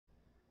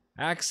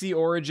Axie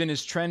Origin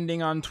is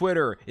trending on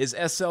Twitter. Is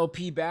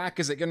SLP back?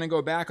 Is it going to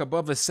go back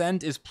above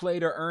Ascent? Is play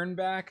to earn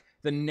back?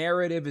 The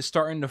narrative is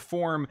starting to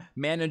form.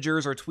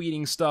 Managers are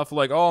tweeting stuff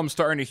like, oh, I'm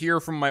starting to hear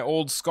from my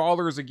old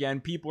scholars again.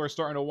 People are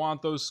starting to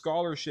want those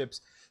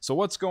scholarships. So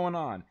what's going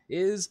on?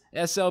 Is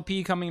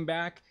SLP coming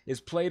back?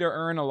 Is play to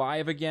earn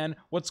alive again?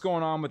 What's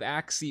going on with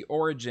Axie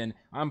Origin?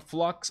 I'm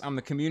Flux. I'm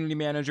the community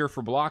manager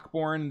for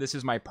Blockborn. This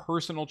is my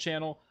personal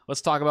channel.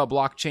 Let's talk about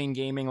blockchain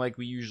gaming like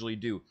we usually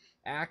do.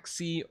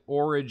 Axie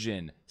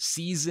Origin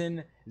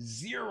Season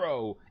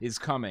 0 is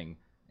coming,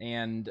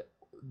 and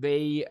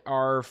they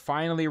are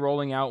finally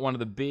rolling out one of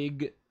the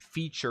big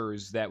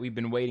features that we've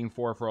been waiting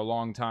for a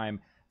long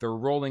time. They're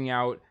rolling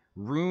out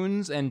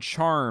runes and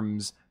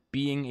charms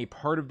being a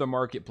part of the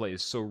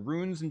marketplace. So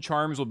runes and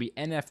charms will be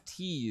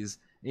NFTs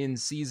in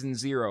Season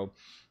 0.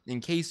 In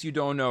case you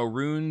don't know,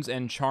 runes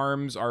and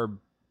charms are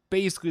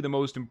basically the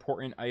most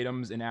important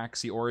items in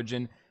Axie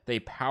Origin. They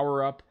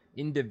power up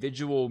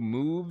individual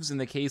moves in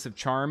the case of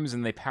charms,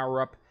 and they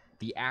power up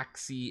the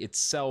Axie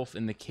itself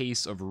in the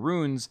case of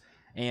runes,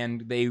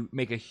 and they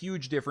make a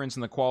huge difference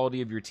in the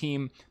quality of your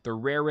team. The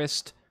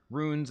rarest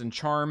runes and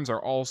charms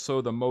are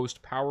also the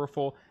most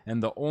powerful,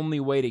 and the only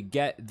way to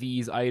get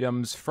these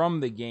items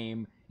from the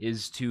game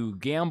is to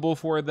gamble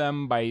for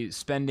them by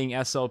spending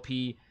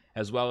SLP,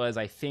 as well as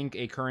I think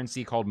a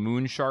currency called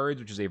Moon Shards,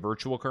 which is a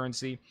virtual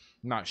currency.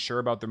 I'm not sure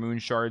about the Moon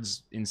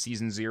Shards in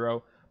Season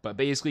 0, but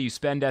basically you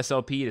spend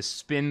SLP to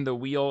spin the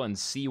wheel and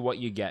see what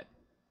you get.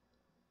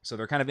 So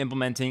they're kind of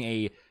implementing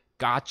a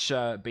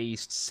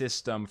gacha-based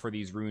system for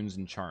these runes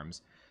and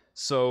charms.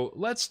 So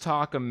let's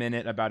talk a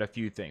minute about a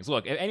few things.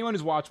 Look, if anyone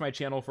who's watched my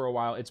channel for a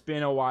while, it's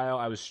been a while.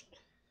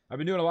 I've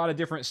been doing a lot of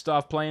different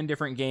stuff, playing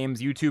different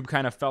games. YouTube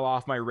kind of fell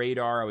off my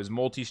radar. I was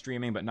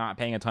multi-streaming, but not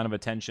paying a ton of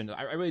attention.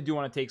 I really do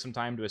want to take some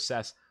time to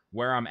assess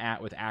where I'm at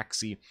with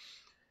Axie.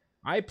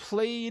 I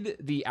played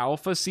the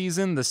alpha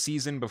season, the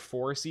season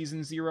before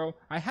Season 0.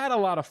 I had a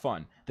lot of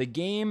fun. The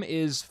game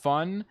is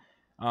fun.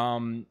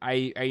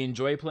 I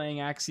enjoy playing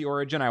Axie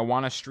Origin. I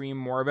want to stream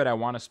more of it. I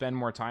want to spend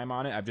more time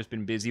on it. I've just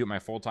been busy with my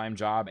full-time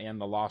job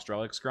and the Lost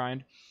Relics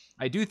grind.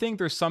 I do think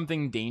there's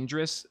something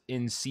dangerous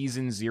in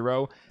Season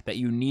 0 that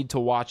you need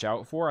to watch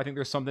out for. I think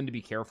there's something to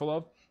be careful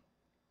of.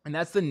 And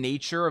that's the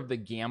nature of the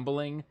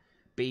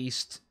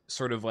gambling-based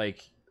sort of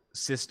like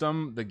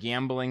system, the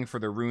gambling for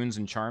the runes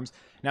and charms.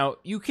 Now,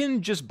 you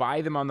can just buy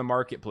them on the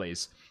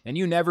marketplace, and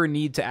you never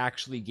need to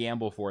actually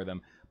gamble for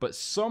them. But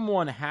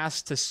someone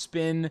has to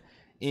spin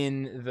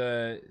in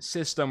the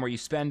system where you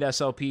spend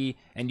SLP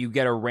and you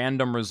get a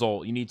random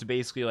result. You need to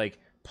basically like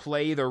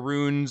play the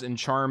runes and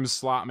charms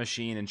slot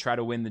machine and try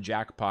to win the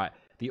jackpot.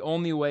 The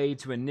only way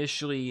to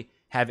initially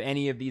have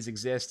any of these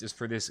exist is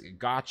for this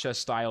gacha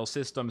style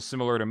system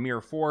similar to Mir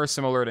 4,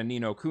 similar to Ni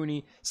no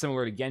Kuni,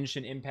 similar to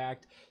Genshin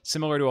Impact,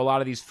 similar to a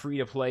lot of these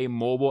free-to-play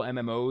mobile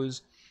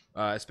MMOs,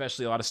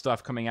 especially a lot of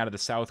stuff coming out of the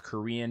South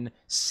Korean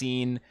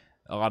scene.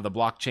 A lot of the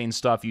blockchain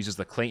stuff uses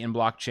the Clayton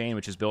blockchain,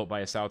 which is built by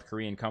a South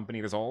Korean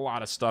company. There's a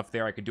lot of stuff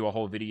there. I could do a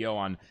whole video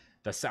on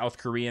the South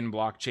Korean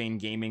blockchain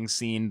gaming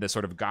scene, the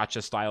sort of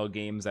gacha-style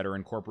games that are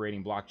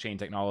incorporating blockchain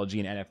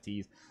technology and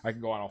NFTs. I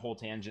could go on a whole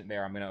tangent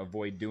there. I'm going to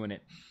avoid doing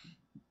it.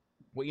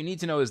 What you need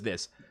to know is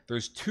this.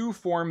 There's two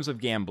forms of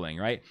gambling,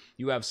 right?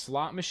 You have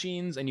slot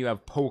machines and you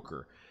have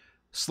poker.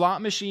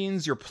 Slot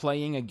machines, you're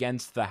playing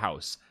against the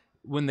house.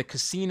 When the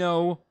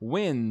casino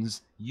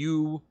wins,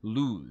 you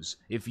lose.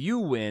 If you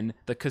win,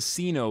 the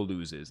casino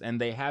loses. And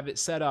they have it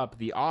set up,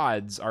 the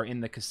odds are in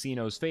the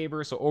casino's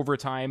favor. So over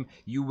time,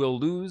 you will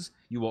lose.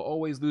 You will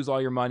always lose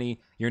all your money.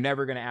 You're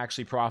never going to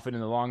actually profit in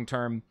the long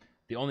term.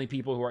 The only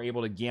people who are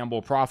able to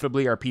gamble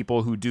profitably are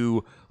people who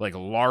do like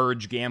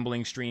large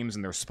gambling streams,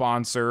 and they're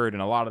sponsored,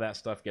 and a lot of that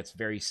stuff gets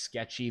very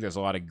sketchy. There's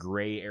a lot of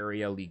gray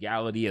area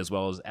legality as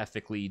well as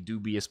ethically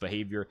dubious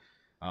behavior.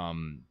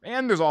 And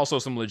there's also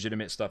some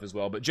legitimate stuff as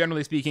well. But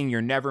generally speaking, you're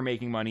never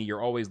making money.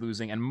 You're always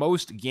losing. And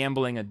most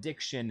gambling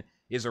addiction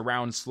is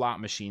around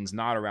slot machines,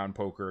 not around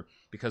poker,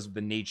 because of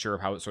the nature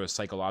of how it sort of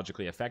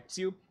psychologically affects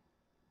you.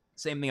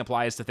 Same thing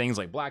applies to things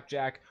like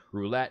blackjack,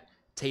 roulette,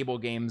 table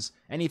games,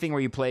 anything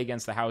where you play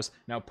against the house.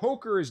 Now,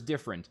 poker is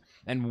different,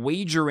 and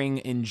wagering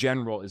in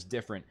general is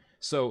different.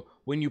 So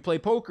when you play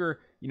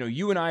poker, you know,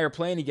 you and I are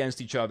playing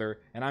against each other,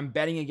 and I'm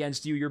betting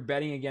against you, you're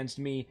betting against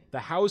me. The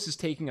house is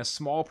taking a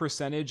small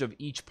percentage of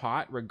each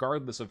pot,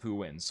 regardless of who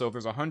wins. So if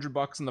there's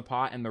 $100 in the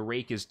pot and the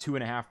rake is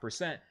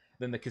 2.5%,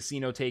 then the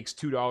casino takes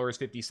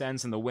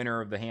 $2.50, and the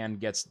winner of the hand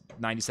gets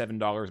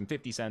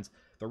 $97.50,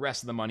 the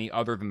rest of the money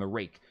other than the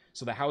rake.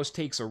 So the house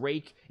takes a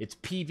rake. It's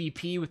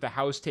PvP with the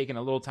house taking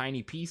a little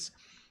tiny piece,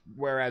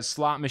 whereas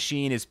slot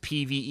machine is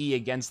PvE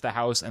against the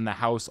house, and the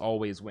house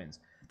always wins.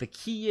 The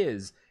key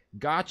is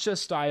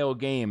gacha-style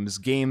games,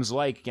 games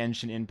like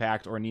Genshin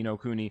Impact or Ni no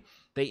Kuni,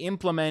 they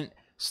implement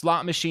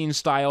slot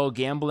machine-style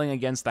gambling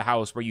against the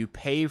house where you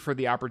pay for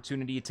the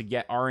opportunity to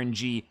get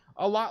RNG,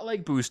 a lot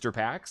like booster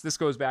packs. This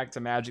goes back to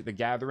Magic the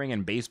Gathering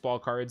and baseball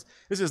cards.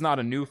 This is not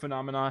a new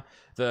phenomenon.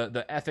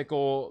 The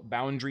ethical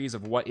boundaries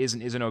of what is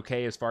and isn't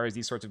okay as far as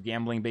these sorts of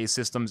gambling-based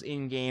systems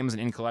in games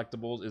and in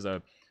collectibles is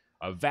a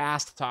a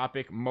vast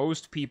topic.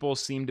 Most people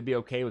seem to be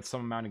okay with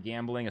some amount of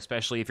gambling,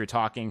 especially if you're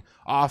talking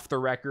off the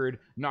record,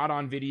 not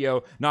on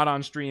video, not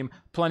on stream.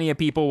 Plenty of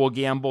people will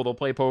gamble, they'll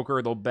play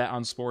poker, they'll bet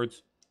on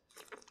sports.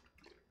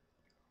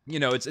 You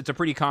know, it's a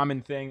pretty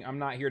common thing. I'm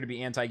not here to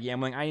be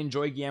anti-gambling. I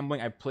enjoy gambling.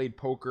 I've played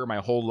poker my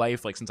whole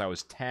life, like since I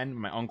was 10.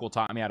 My uncle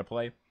taught me how to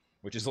play,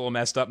 which is a little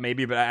messed up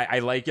maybe, but I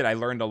like it. I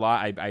learned a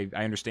lot. I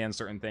understand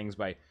certain things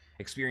by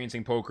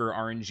experiencing poker,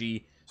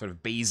 RNG, sort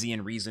of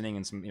Bayesian reasoning,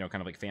 and some, you know,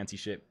 kind of like fancy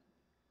shit.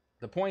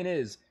 The point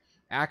is,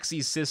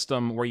 Axie's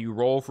system, where you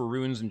roll for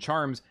runes and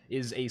charms,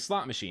 is a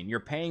slot machine. You're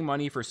paying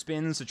money for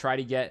spins to try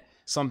to get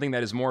something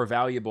that is more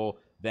valuable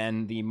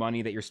than the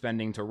money that you're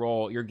spending to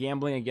roll. You're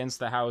gambling against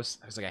the house.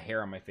 There's like a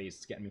hair on my face.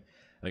 It's getting me.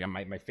 Like on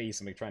my face,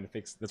 I'm like trying to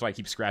fix. That's why I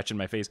keep scratching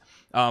my face.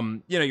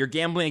 You know, you're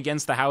gambling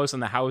against the house,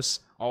 and the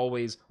house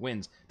always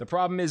wins. The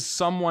problem is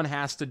someone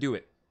has to do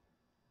it.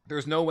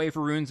 There's no way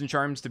for runes and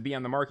charms to be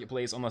on the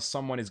marketplace unless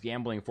someone is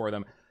gambling for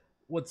them.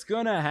 What's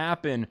gonna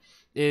happen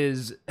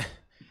is,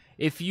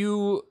 if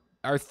you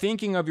are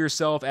thinking of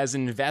yourself as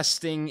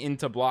investing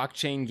into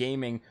blockchain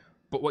gaming,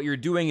 but what you're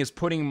doing is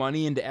putting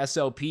money into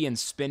SLP and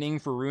spinning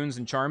for runes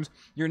and charms,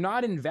 you're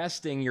not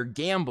investing, you're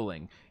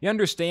gambling. You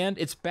understand?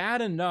 It's bad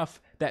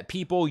enough that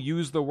people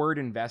use the word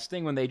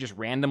investing when they just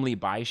randomly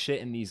buy shit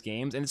in these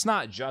games. And it's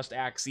not just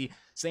Axie.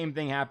 Same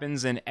thing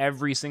happens in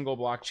every single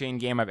blockchain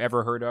game I've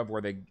ever heard of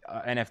where the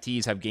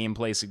NFTs have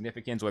gameplay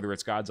significance, whether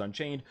it's Gods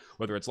Unchained,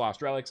 whether it's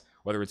Lost Relics,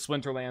 whether it's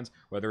Splinterlands,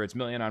 whether it's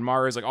Million on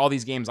Mars, like all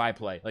these games I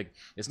play. Like,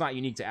 it's not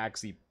unique to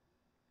Axie.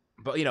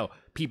 But, you know,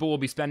 people will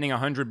be spending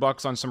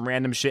 $100 on some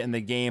random shit in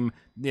the game.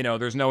 You know,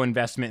 there's no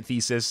investment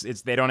thesis.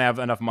 They don't have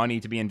enough money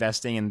to be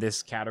investing in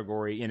this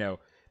category. You know,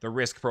 the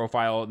risk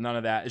profile, none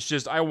of that. It's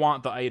just, I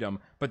want the item.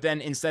 But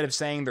then instead of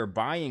saying they're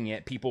buying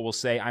it, people will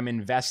say, I'm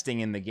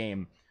investing in the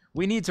game.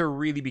 We need to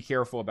really be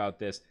careful about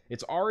this.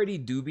 It's already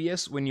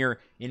dubious when you're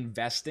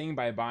investing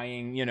by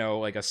buying, you know,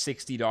 like a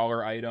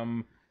 $60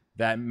 item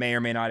that may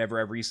or may not ever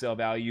have resale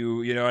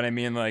value. You know what I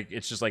mean? Like,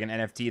 it's just like an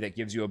NFT that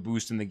gives you a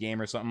boost in the game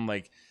or something.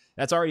 Like,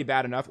 that's already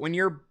bad enough. When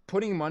you're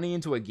putting money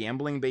into a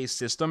gambling-based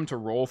system to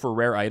roll for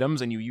rare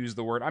items and you use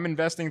the word, I'm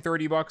investing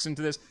 $30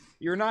 into this,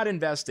 you're not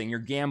investing, you're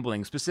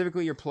gambling.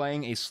 Specifically, you're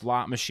playing a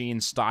slot machine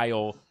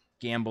style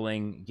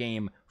gambling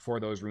game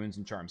for those runes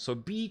and charms. So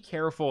be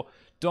careful.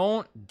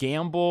 Don't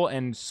gamble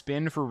and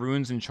spin for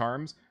runes and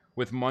charms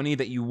with money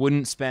that you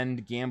wouldn't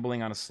spend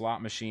gambling on a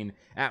slot machine.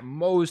 At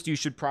most, you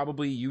should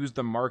probably use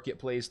the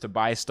marketplace to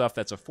buy stuff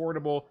that's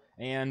affordable.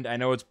 And I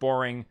know it's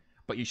boring,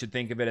 but you should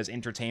think of it as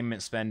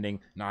entertainment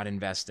spending, not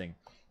investing.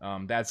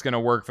 That's going to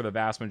work for the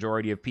vast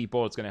majority of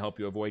people. It's going to help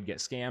you avoid get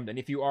scammed. And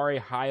if you are a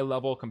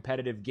high-level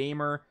competitive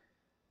gamer,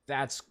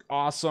 that's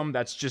awesome.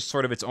 That's just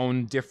sort of its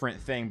own different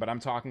thing. But I'm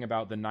talking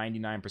about the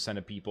 99%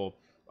 of people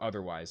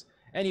otherwise.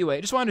 Anyway,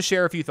 I just wanted to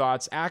share a few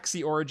thoughts.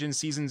 Axie Origins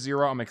Season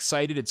 0, I'm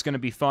excited. It's going to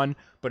be fun,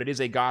 but it is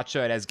a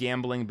gacha. It has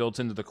gambling built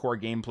into the core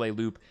gameplay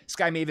loop.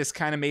 Sky Mavis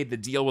kind of made the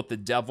deal with the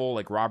devil,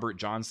 like Robert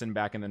Johnson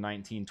back in the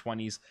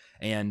 1920s.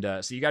 And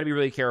so you got to be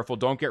really careful.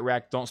 Don't get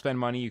wrecked. Don't spend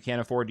money you can't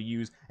afford to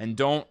use. And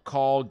don't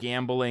call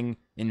gambling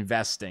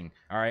investing.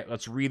 All right,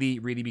 let's really,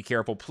 really be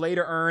careful. Play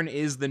to earn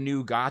is the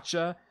new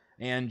gacha.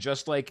 And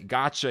just like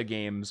gacha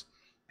games,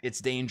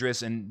 it's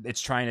dangerous and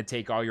it's trying to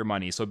take all your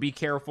money. So be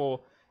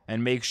careful.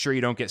 And make sure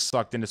you don't get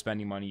sucked into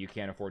spending money you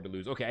can't afford to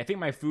lose. Okay, I think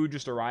my food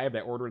just arrived.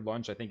 I ordered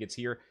lunch. I think it's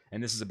here.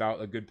 And this is about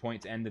a good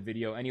point to end the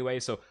video anyway.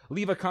 So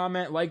leave a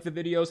comment, like the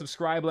video,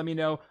 subscribe, let me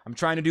know. I'm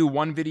trying to do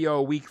one video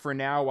a week for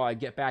now while I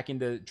get back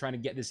into trying to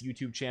get this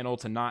YouTube channel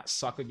to not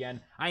suck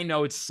again. I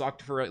know it's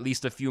sucked for at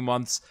least a few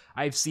months.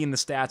 I've seen the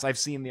stats. I've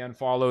seen the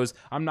unfollows.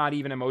 I'm not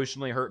even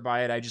emotionally hurt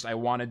by it. I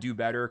want to do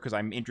better because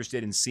I'm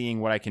interested in seeing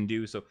what I can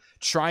do. So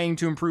trying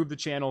to improve the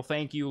channel.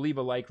 Thank you. Leave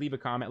a like, leave a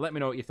comment. Let me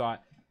know what you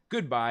thought.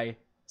 Goodbye.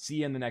 See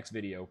you in the next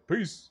video.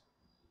 Peace.